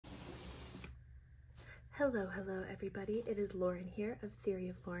Hello everybody, it is Lauren here of Theory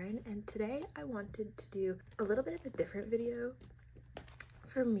of Lauren, and today I wanted to do a little bit of a different video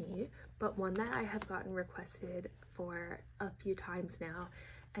for me, but one that I have gotten requested for a few times now,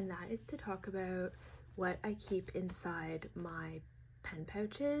 and that is to talk about what I keep inside my pen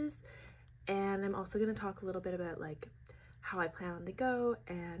pouches. And I'm also going to talk a little bit about like how I plan on the go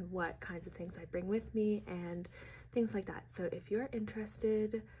and what kinds of things I bring with me and things like that. So if you're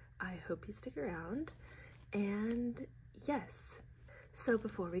interested, I hope you stick around. And yes, so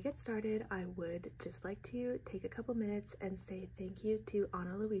before we get started, I would just like to take a couple minutes and say thank you to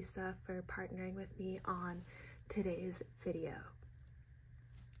Ana Luisa for partnering with me on today's video.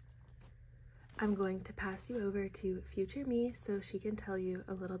 I'm going to pass you over to future me so she can tell you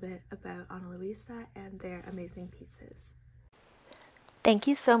a little bit about Ana Luisa and their amazing pieces. Thank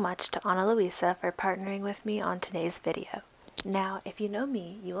you so much to Ana Luisa for partnering with me on today's video. Now, if you know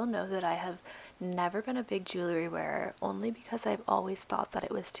me, you will know that I have never been a big jewelry wearer, only because I've always thought that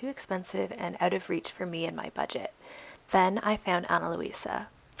it was too expensive and out of reach for me and my budget. Then I found Ana Luisa.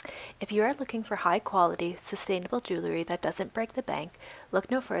 If you are looking for high quality, sustainable jewelry that doesn't break the bank, look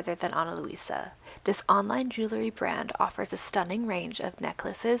no further than Ana Luisa. This online jewelry brand offers a stunning range of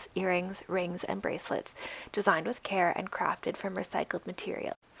necklaces, earrings, rings, and bracelets, designed with care and crafted from recycled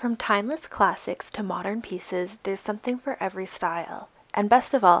material. From timeless classics to modern pieces, there's something for every style. And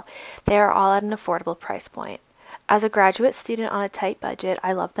best of all, they are all at an affordable price point. As a graduate student on a tight budget,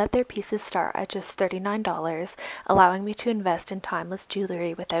 I love that their pieces start at just $39, allowing me to invest in timeless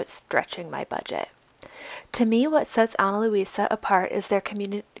jewelry without stretching my budget. To me, what sets Ana Luisa apart is their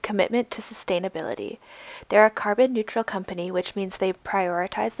commitment to sustainability. They're a carbon-neutral company, which means they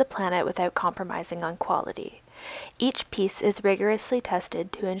prioritize the planet without compromising on quality. Each piece is rigorously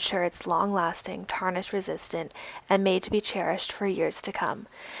tested to ensure it's long-lasting, tarnish-resistant, and made to be cherished for years to come.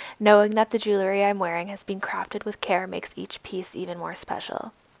 Knowing that the jewelry I'm wearing has been crafted with care makes each piece even more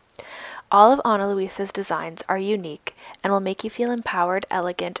special. All of Ana Luisa's designs are unique and will make you feel empowered,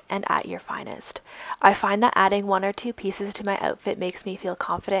 elegant, and at your finest. I find that adding one or two pieces to my outfit makes me feel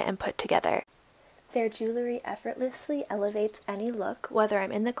confident and put together. Their jewelry effortlessly elevates any look, whether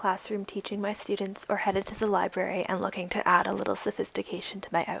I'm in the classroom teaching my students or headed to the library and looking to add a little sophistication to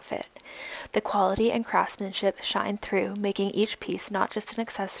my outfit. The quality and craftsmanship shine through, making each piece not just an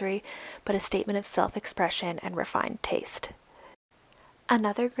accessory, but a statement of self-expression and refined taste.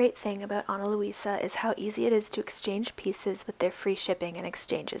 Another great thing about Ana Luisa is how easy it is to exchange pieces with their free shipping and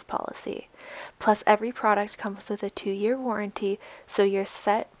exchanges policy. Plus, every product comes with a 2-year warranty, so you're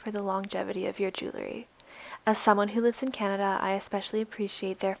set for the longevity of your jewelry. As someone who lives in Canada, I especially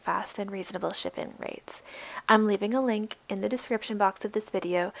appreciate their fast and reasonable shipping rates. I'm leaving a link in the description box of this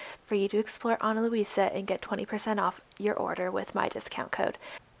video for you to explore Ana Luisa and get 20% off your order with my discount code.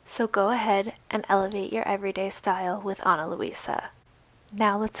 So go ahead and elevate your everyday style with Ana Luisa.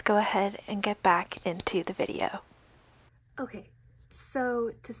 Now let's go ahead and get back into the video. Okay,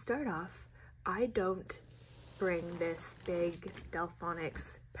 so to start off, I don't bring this big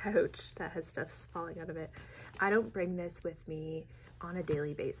delfonics pouch that has stuff falling out of it. I don't bring this with me on a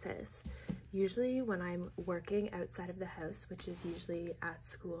daily basis. Usually when I'm working outside of the house, which is usually at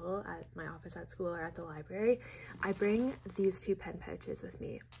school, at my office at school or at the library, I bring these two pen pouches with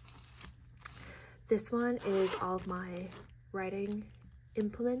me. This one is all of my writing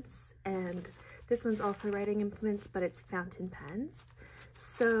implements, and this one's also writing implements, but it's fountain pens.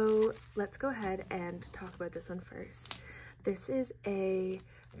 So let's go ahead and talk about this one first. This is a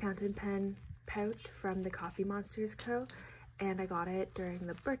fountain pen pouch from the Coffee Monsters Co., and I got it during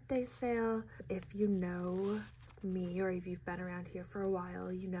the birthday sale. If you know me, or if you've been around here for a while,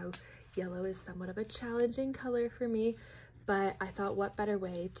 you know yellow is somewhat of a challenging color for me, but I thought what better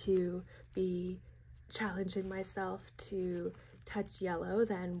way to be challenging myself to touch yellow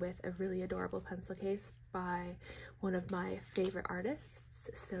than with a really adorable pencil case by one of my favorite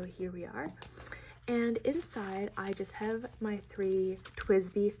artists. So here we are, and inside I just have my 3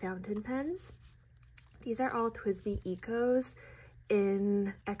 TWSBI fountain pens. These are all TWSBI Ecos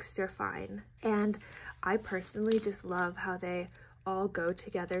in extra fine, and I personally just love how they all go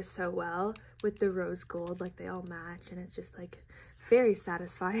together so well with the rose gold. Like, they all match, and it's just like very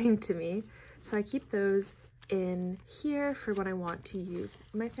satisfying to me. So I keep those in here for when I want to use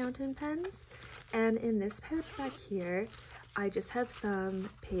my fountain pens. And in this pouch back here, I just have some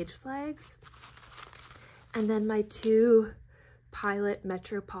page flags, and then my 2 Pilot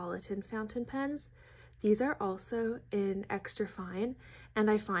Metropolitan fountain pens. These are also in extra fine, and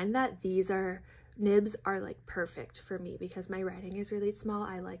I find that these nibs are like perfect for me because my writing is really small.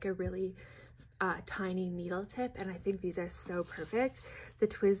 I like a really tiny needle tip, and I think these are so perfect. The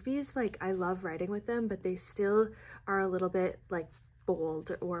Twisbees, like, I love writing with them, but they still are a little bit like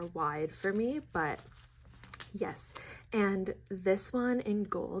bold or wide for me, but yes. And this one in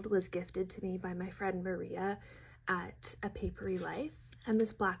gold was gifted to me by my friend Maria at A Papery Life, and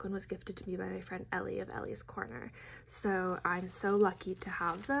this black one was gifted to me by my friend Ellie of Ellie's Corner. So I'm so lucky to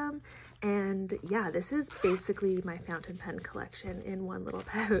have them. And yeah, this is basically my fountain pen collection in one little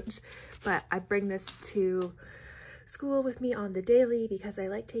pouch, but I bring this to school with me on the daily because I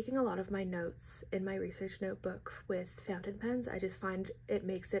like taking a lot of my notes in my research notebook with fountain pens. I just find it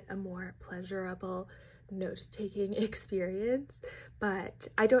makes it a more pleasurable note-taking experience, but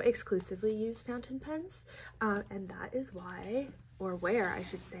I don't exclusively use fountain pens, and that is why, or where I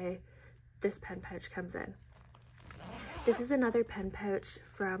should say, this pen pouch comes in. This is another pen pouch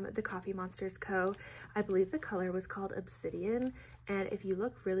from the Coffee Monsters Co. I believe the color was called Obsidian, and if you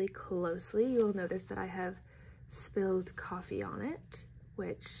look really closely, you will notice that I have spilled coffee on it,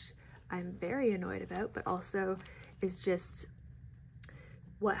 which I'm very annoyed about, but also is just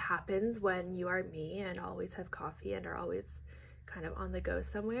what happens when you are me and always have coffee and are always kind of on the go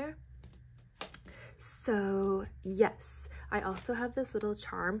somewhere. So yes, I also have this little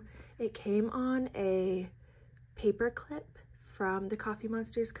charm. It came on a paper clip from the Coffee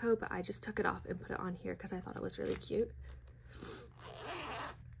Monsters Co., but I just took it off and put it on here because I thought it was really cute.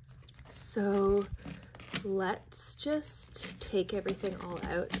 So let's just take everything all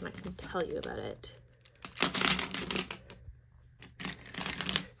out and I can tell you about it.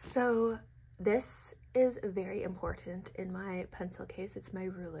 So this is very important in my pencil case. It's my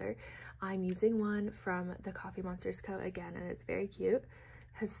ruler. I'm using one from the Coffee Monsters Co. again, and it's very cute.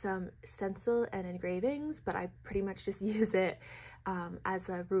 Has some stencil and engravings, but I pretty much just use it as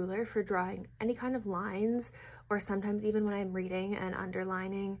a ruler for drawing any kind of lines, or sometimes even when I'm reading and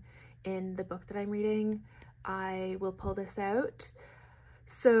underlining in the book that I'm reading, I will pull this out.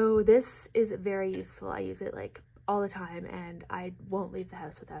 So this is very useful. I use it like all the time and I won't leave the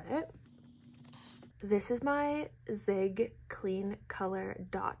house without it. This is my Zig Clean Color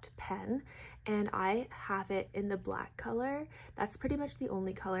Dot pen, and I have it in the black color. That's pretty much the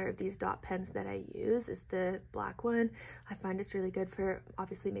only color of these dot pens that I use is the black one. I find it's really good for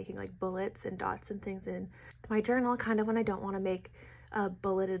obviously making like bullets and dots and things in my journal, kind of when I don't want to make a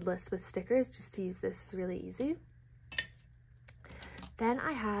bulleted list with stickers. Just to use this is really easy. Then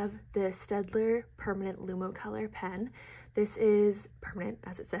I have the Staedtler Permanent Lumo Color pen. This is permanent,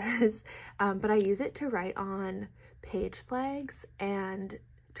 as it says, but I use it to write on page flags and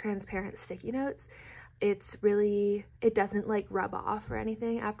transparent sticky notes. It's really, it doesn't like rub off or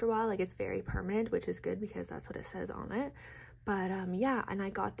anything after a while. Like, it's very permanent, which is good because that's what it says on it. But yeah, and I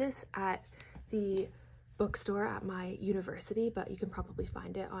got this at the bookstore at my university, but you can probably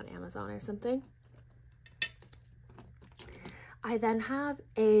find it on Amazon or something. I then have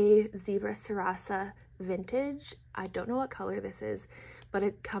a Zebra Sarasa vintage. I don't know what color this is, but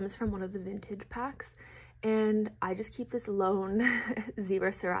it comes from one of the vintage packs. And I just keep this lone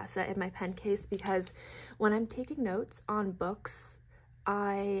Zebra Sarasa in my pen case because when I'm taking notes on books,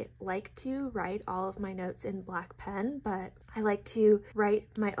 I like to write all of my notes in black pen, but I like to write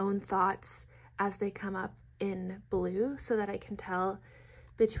my own thoughts as they come up in blue so that I can tell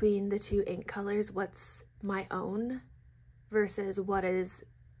between the two ink colors what's my own versus what is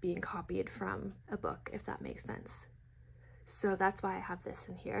being copied from a book, if that makes sense. So that's why I have this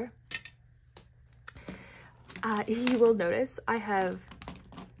in here. You will notice I have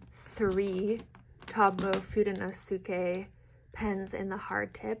 3 Tombow Fudenosuke pens in the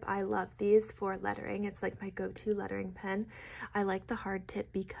hard tip. I love these for lettering. It's like my go-to lettering pen. I like the hard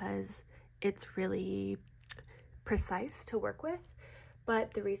tip because it's really precise to work with.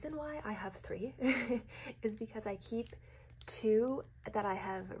 But the reason why I have 3 is because I keep 2 that I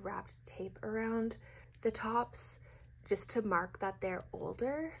have wrapped tape around the tops just to mark that they're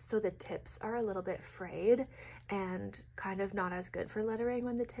older, so the tips are a little bit frayed and kind of not as good for lettering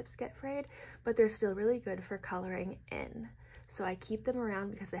when the tips get frayed, but they're still really good for coloring in. So I keep them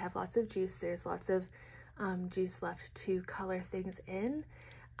around because they have lots of juice. There's lots of juice left to color things in,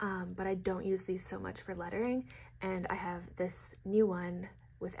 but I don't use these so much for lettering. And I have this new one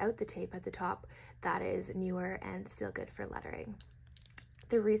without the tape at the top that is newer and still good for lettering.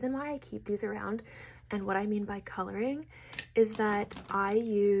 The reason why I keep these around and what I mean by coloring is that I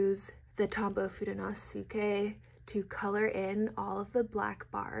use the Tombow Fudenosuke to color in all of the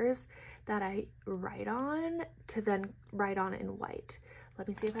black bars that I write on to then write on in white. Let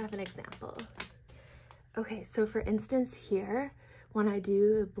me see if I have an example. Okay, so for instance here, when I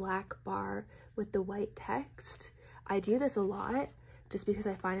do the black bar with the white text, I do this a lot just because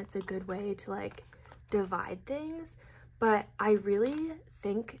I find it's a good way to like divide things. But I really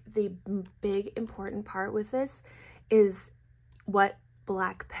think the big important part with this is what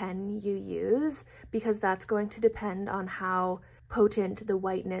black pen you use, because that's going to depend on how potent the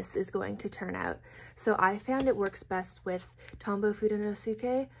whiteness is going to turn out. So I found it works best with Tombow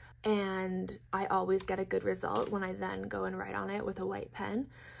Fudenosuke, and I always get a good result when I then go and write on it with a white pen.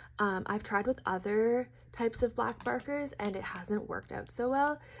 I've tried with other types of black markers and it hasn't worked out so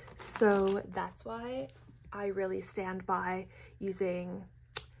well, so that's why I really stand by using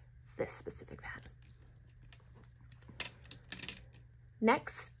this specific pen.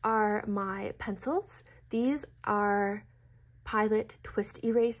 Next are my pencils. These are Pilot Twist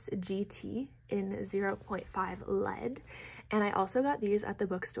Erase GT in 0.5 lead, and I also got these at the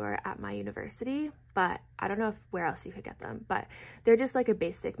bookstore at my university, but I don't know where else you could get them, but they're just like a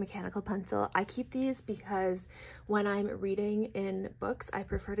basic mechanical pencil. I keep these because when I'm reading in books, I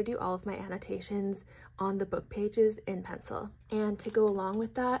prefer to do all of my annotations on the book pages in pencil. And to go along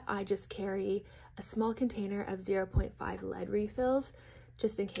with that, I just carry a small container of 0.5 lead refills,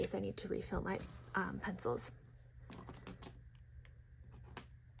 just in case I need to refill my pencils.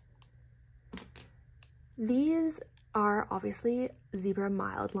 These are obviously zebra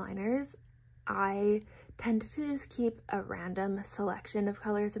mild liners. I tend to just keep a random selection of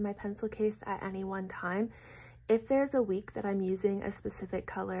colors in my pencil case at any one time. If there's a week that I'm using a specific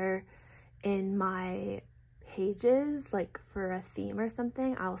color in my pages, like for a theme or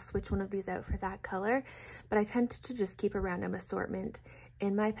something, I'll switch one of these out for that color, but I tend to just keep a random assortment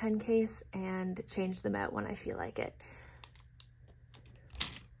in my pen case and change them out when I feel like it.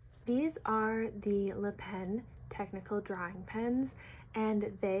 These are the Le Pen technical drawing pens,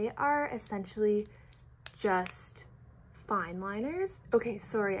 and they are essentially just fine liners. Okay,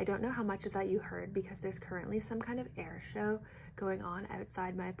 sorry, I don't know how much of that you heard because there's currently some kind of air show going on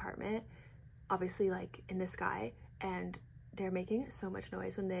outside my apartment, obviously like in the sky, and they're making so much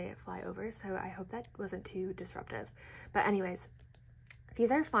noise when they fly over, so I hope that wasn't too disruptive. But anyways,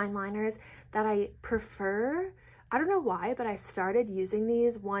 these are fine liners that I prefer. I don't know why, but I started using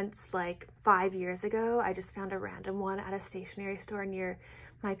these once like 5 years ago. I just found a random one at a stationery store near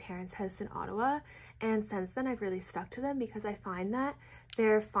my parents' house in Ottawa, and since then I've really stuck to them because I find that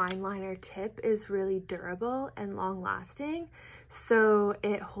their fine liner tip is really durable and long lasting, so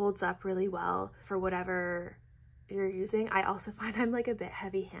it holds up really well for whatever you're using. I also find I'm like a bit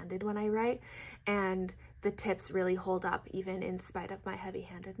heavy-handed when I write, and the tips really hold up even in spite of my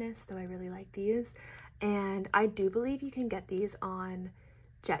heavy-handedness, so I really like these. And I do believe you can get these on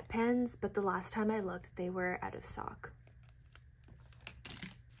jet pens, but the last time I looked, they were out of stock.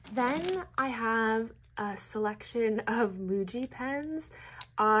 Then I have a selection of Muji pens.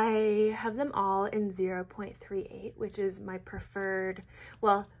 I have them all in 0.38, which is my preferred,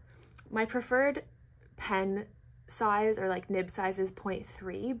 well, my preferred pen size, or like nib size, is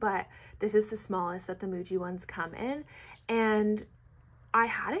 0.3, but this is the smallest that the Muji ones come in. And I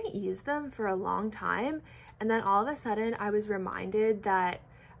hadn't used them for a long time, and then all of a sudden I was reminded that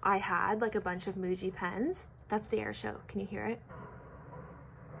I had like a bunch of Muji pens. That's the air show. Can you hear it?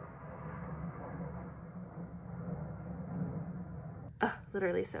 Oh,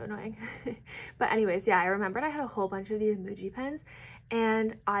 literally so annoying. But anyways, yeah, I remembered I had a whole bunch of these Muji pens,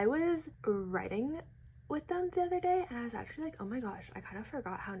 and I was writing with them the other day, and I was actually like, oh my gosh, I kind of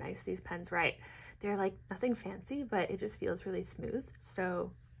forgot how nice these pens write. They're like nothing fancy, but it just feels really smooth.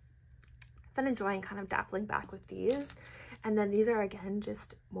 So I've been enjoying kind of dappling back with these. And then these are again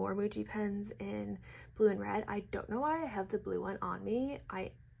just more Muji pens in blue and red. I don't know why I have the blue one on me. I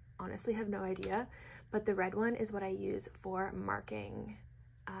honestly have no idea, but the red one is what I use for marking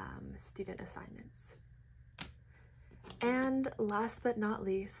student assignments. And last but not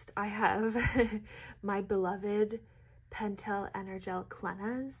least, I have my beloved Pentel Energel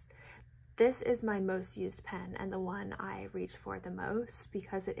Clenas. This is my most used pen and the one I reach for the most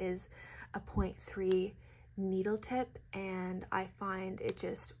because it is a 0.3 needle tip, and I find it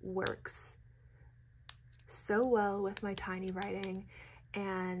just works so well with my tiny writing,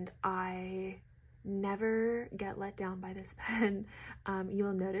 and I never get let down by this pen. You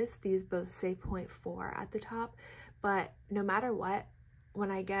will notice these both say 0.4 at the top, but no matter what,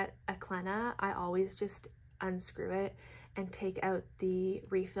 when I get a Klena, I always just unscrew it and take out the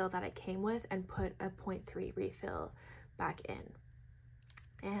refill that it came with and put a 0.3 refill back in.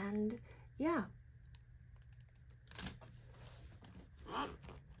 And yeah.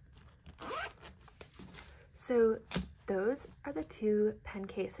 So those are the two pen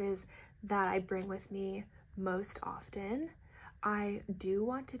cases that I bring with me most often. I do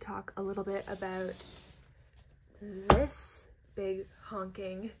want to talk a little bit about this big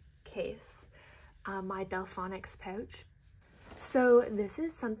honking case, my Delfonics pouch. So this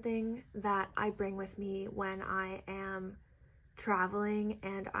is something that I bring with me when I am traveling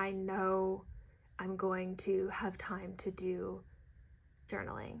and I know I'm going to have time to do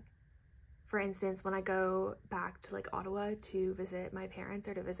journaling. For instance, when I go back to like Ottawa to visit my parents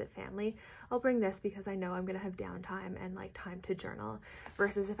or to visit family, I'll bring this because I know I'm gonna have downtime and like time to journal,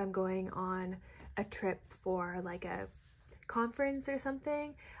 versus if I'm going on a trip for like a conference or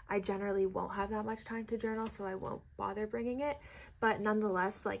something, I generally won't have that much time to journal, so I won't bother bringing it. But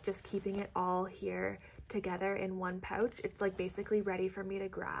nonetheless, like just keeping it all here together in one pouch, it's like basically ready for me to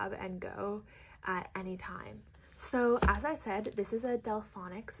grab and go at any time. So as I said, this is a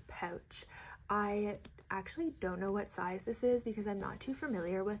Delfonics pouch. I actually don't know what size this is because I'm not too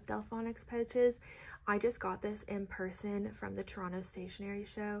familiar with Delfonics pouches. I just got this in person from the Toronto Stationery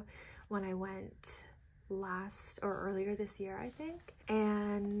Show when I went earlier this year, I think.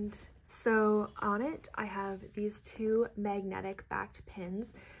 And so on it I have these two magnetic backed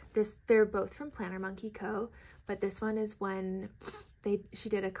pins. They're both from Planner Monkey Co., but this one is when she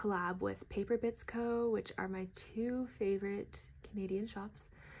did a collab with Paper Bits Co., which are my two favorite Canadian shops.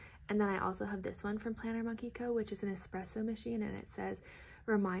 And then I also have this one from Planner Monkey Co., which is an espresso machine, and it says,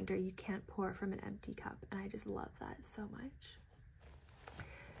 "Reminder, you can't pour from an empty cup." And I just love that so much.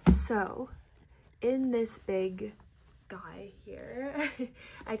 So in this big guy here,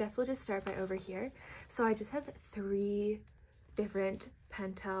 I guess we'll just start by over here. So I just have 3 different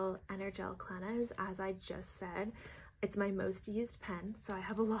Pentel Energel Clenas, as I just said. It's my most used pen, so I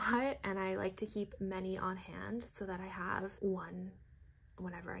have a lot, and I like to keep many on hand so that I have one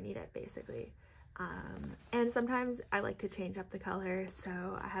whenever I need it, basically. And sometimes I like to change up the color, so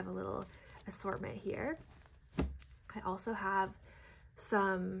I have a little assortment here. I also have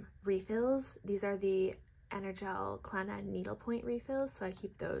some refills. These are the Energel Clena needlepoint refills, so I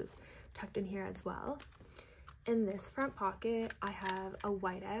keep those tucked in here as well. In this front pocket, I have a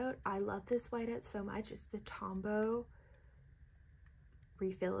whiteout. I love this whiteout so much. It's the Tombow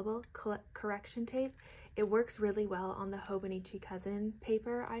refillable correction tape. It works really well on the Hobonichi Cousin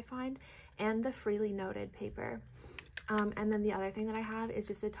paper, I find, and the Freely Noted paper. And then the other thing that I have is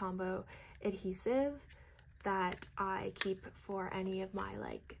just a Tombow adhesive that I keep for any of my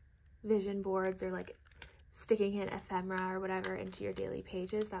like vision boards or like sticking in ephemera or whatever into your daily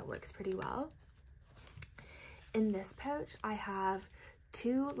pages. That works pretty well. In this pouch, I have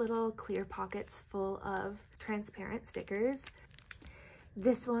 2 little clear pockets full of transparent stickers.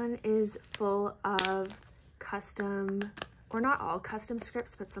 This one is full of custom, or not all custom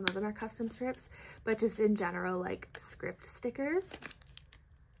scripts, but some of them are custom scripts, but just in general like script stickers.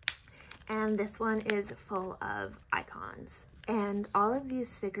 And this one is full of icons. And all of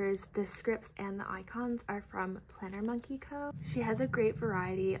these stickers, the scripts and the icons, are from Planner Monkey Co. She has a great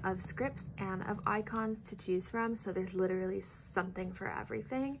variety of scripts and of icons to choose from, so there's literally something for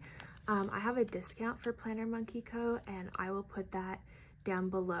everything. I have a discount for Planner Monkey Co., and I will put that down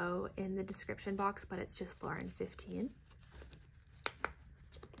below in the description box, but it's just Lauren15.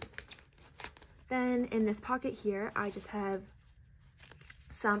 Then in this pocket here, I just have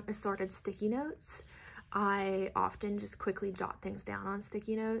some assorted sticky notes. I often just quickly jot things down on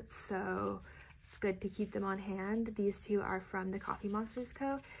sticky notes, so it's good to keep them on hand. These 2 are from the Coffee Monsters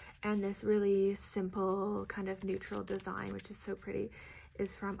Co., and this really simple kind of neutral design, which is so pretty,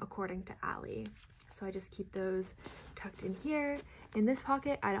 is from According to Allie. So I just keep those tucked in here. In this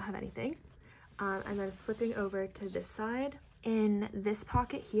pocket, I don't have anything. And then flipping over to this side, in this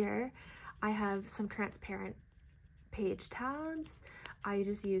pocket here, I have some transparent page tabs. I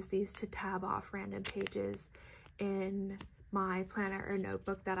just use these to tab off random pages in my planner or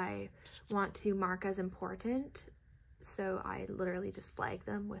notebook that I want to mark as important. So I literally just flag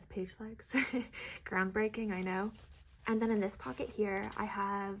them with page flags. Groundbreaking, I know. And then in this pocket here, I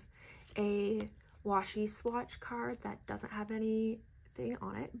have a washi swatch card that doesn't have anything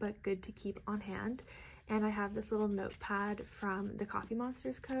on it, but good to keep on hand. And I have this little notepad from the Coffee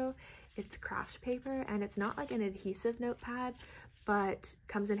Monsters Co. It's craft paper, and it's not like an adhesive notepad, but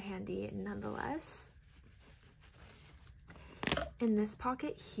comes in handy nonetheless. In this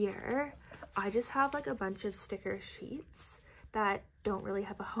pocket here, I just have like a bunch of sticker sheets that don't really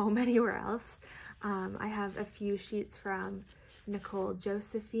have a home anywhere else. I have a few sheets from Nicole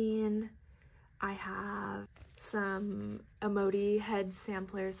Josephine. I have some emoji head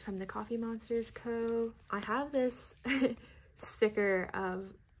samplers from the Coffee Monsters Co. I have this sticker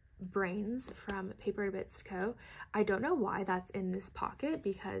of brains from Paper Bits Co. I don't know why that's in this pocket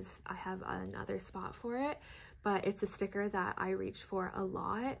because I have another spot for it, but it's a sticker that I reach for a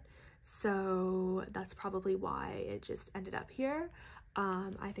lot. so that's probably why it just ended up here.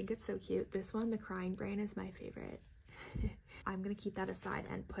 I think it's so cute. This one, the crying brain, is my favorite. I'm gonna keep that aside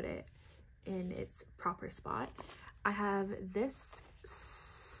and put it in its proper spot. I have this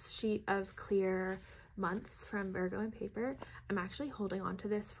sheet of clear months from Virgo and paper. I'm actually holding on to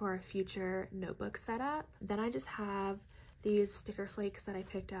this for a future notebook setup. Then I just have these sticker flakes that I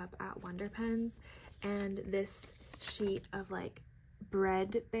picked up at Wonder Pens, and this sheet of like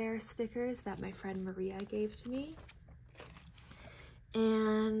bread bear stickers that my friend Maria gave to me.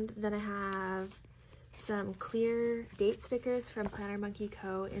 And then I have some clear date stickers from Planner Monkey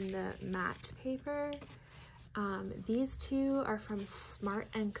Co. in the matte paper. These two are from Smart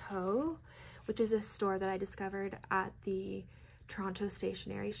 & Co., which is a store that I discovered at the Toronto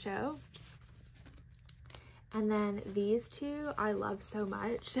Stationery Show. And then these two I love so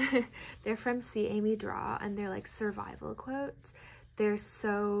much. They're from See Amy Draw, and they're like survival quotes.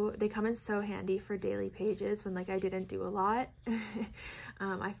 They come in so handy for daily pages when like I didn't do a lot.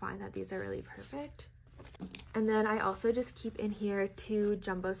 I find that these are really perfect. And then I also just keep in here 2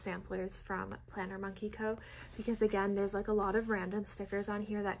 jumbo samplers from Planner Monkey Co. because again, there's like a lot of random stickers on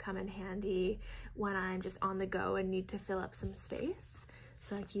here that come in handy when I'm just on the go and need to fill up some space.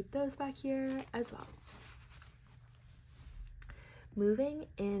 So I keep those back here as well. Moving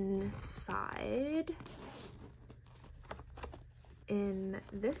inside, in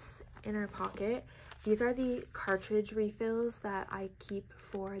this inner pocket, these are the cartridge refills that I keep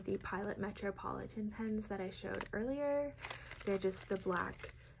for the Pilot Metropolitan pens that I showed earlier. They're just the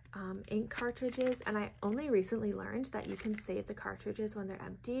black ink cartridges, and I only recently learned that you can save the cartridges when they're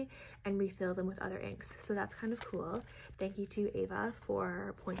empty and refill them with other inks, so that's kind of cool. Thank you to Ava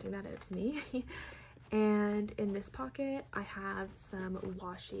for pointing that out to me. And in this pocket, I have some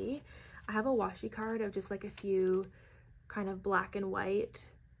washi. I have a washi card of just like a few kind of black and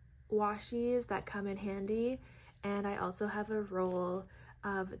white washies that come in handy, and I also have a roll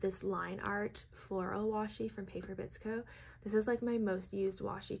of this line art floral washi from Paper Bits Co. This is like my most used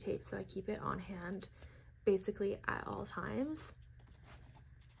washi tape, so I keep it on hand basically at all times.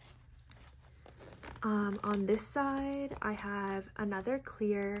 On this side, I have another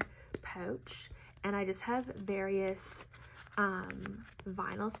clear pouch, and I just have various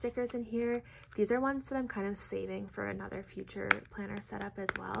vinyl stickers in here. These are ones that I'm kind of saving for another future planner setup as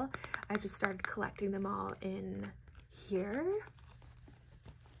well. I just started collecting them all in here.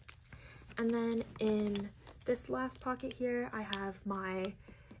 And then in this last pocket here, I have my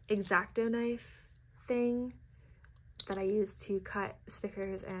X-Acto knife thing that I use to cut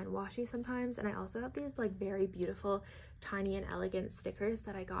stickers and washi sometimes. And I also have these like very beautiful tiny and elegant stickers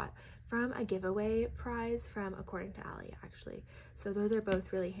that I got from a giveaway prize from According to Allie, actually. So those are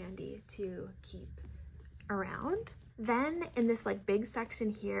both really handy to keep around. Then in this like big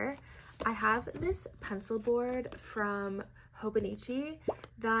section here, I have this pencil board from Hobonichi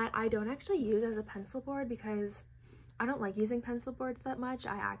that I don't actually use as a pencil board because I don't like using pencil boards that much.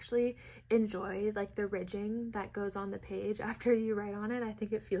 I actually enjoy like the ridging that goes on the page after you write on it. I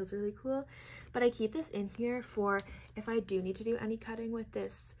think it feels really cool. But I keep this in here for if I do need to do any cutting with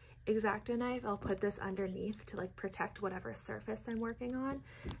this X-Acto knife, I'll put this underneath to like protect whatever surface I'm working on.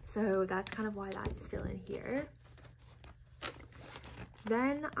 So that's kind of why that's still in here.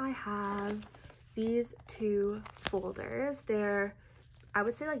 Then I have these 2 folders. They're, I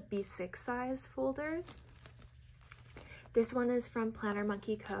would say like B6 size folders. This one is from Planner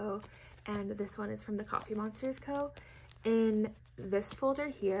Monkey Co. and this one is from the Coffee Monsters Co. In this folder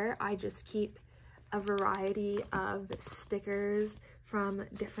here, I just keep a variety of stickers from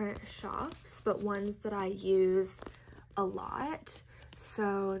different shops, but ones that I use a lot.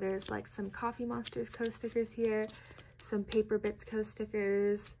 So there's like some Coffee Monsters Co. stickers here, some Paper Bits Co.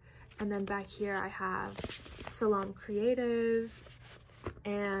 stickers, and then back here I have Salon Creative,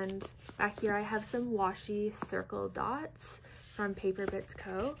 and back here I have some washi circle dots from Paper Bits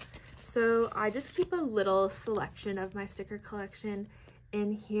Co. So I just keep a little selection of my sticker collection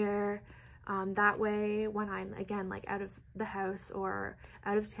in here. That way when I'm again like out of the house or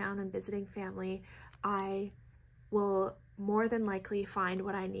out of town and visiting family, I will more than likely find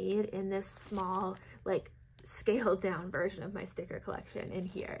what I need in this small like scaled down version of my sticker collection in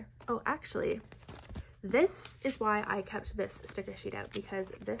here. Oh, actually, this is why I kept this sticker sheet out,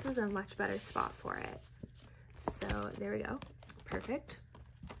 because this is a much better spot for it. So there we go. Perfect.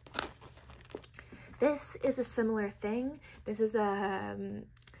 This is a similar thing. This is a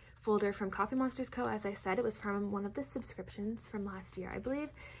folder from Coffee Monsters Co. As I said, it was from one of the subscriptions from last year, I believe.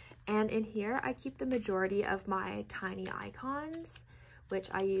 And in here, I keep the majority of my tiny icons, which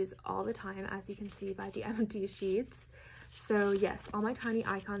I use all the time, as you can see by the empty sheets. So yes, all my tiny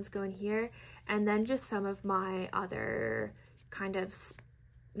icons go in here, and then just some of my other kind of,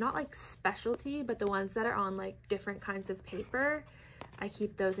 not like specialty, but the ones that are on like different kinds of paper, I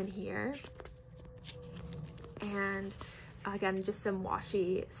keep those in here. And again, just some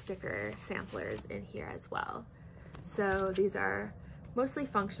washi sticker samplers in here as well. So these are mostly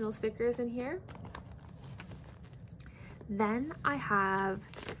functional stickers in here. Then I have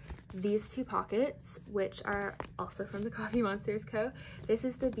these two pockets, which are also from the Coffee Monsters Co. This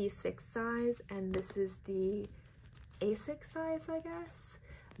is the B6 size, and this is the A6 size, I guess.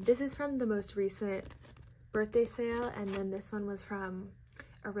 This is from the most recent birthday sale, and then this one was from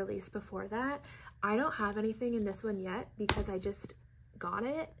a release before that. I don't have anything in this one yet because I just got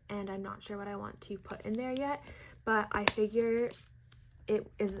it and I'm not sure what I want to put in there yet, but I figure it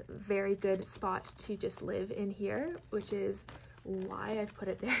is a very good spot to just live in here, which is why I've put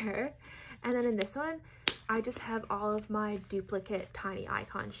it there. And then in this one, I just have all of my duplicate tiny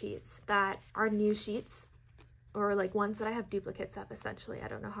icon sheets that are new sheets, or like ones that I have duplicates of essentially. I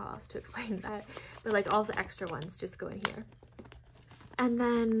don't know how else to explain that, but like all the extra ones just go in here. And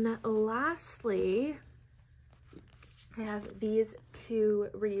then lastly, I have these two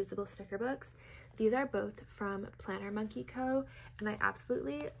reusable sticker books. These are both from Planner Monkey Co. And I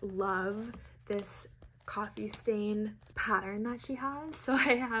absolutely love this coffee stain pattern that she has. So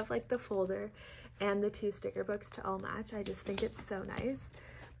I have like the folder and the two sticker books to all match. I just think it's so nice.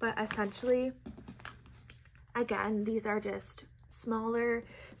 But essentially, again, these are just smaller,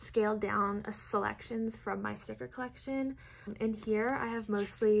 scaled down selections from my sticker collection. In here, I have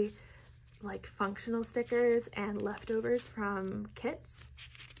mostly like functional stickers and leftovers from kits,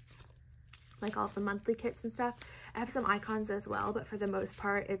 like all the monthly kits and stuff. I have some icons as well, but for the most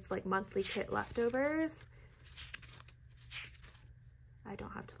part, it's like monthly kit leftovers. I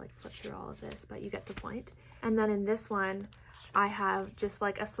don't have to like flip through all of this, but you get the point. And then in this one, I have just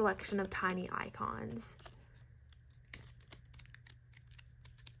like a selection of tiny icons.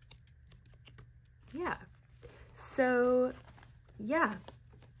 Yeah, so yeah,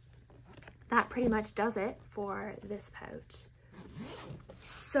 that pretty much does it for this pouch.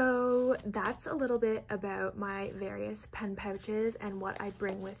 So that's a little bit about my various pen pouches and what I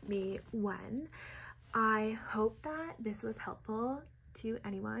bring with me when. I hope that this was helpful to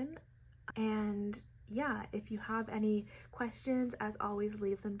anyone, and yeah, if you have any questions, as always,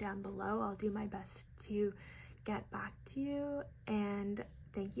 leave them down below. I'll do my best to get back to you. And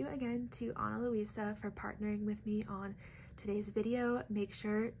thank you again to Ana Luisa for partnering with me on today's video. Make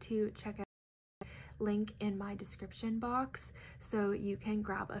sure to check out the link in my description box so you can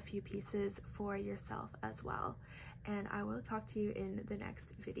grab a few pieces for yourself as well. And I will talk to you in the next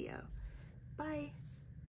video. Bye!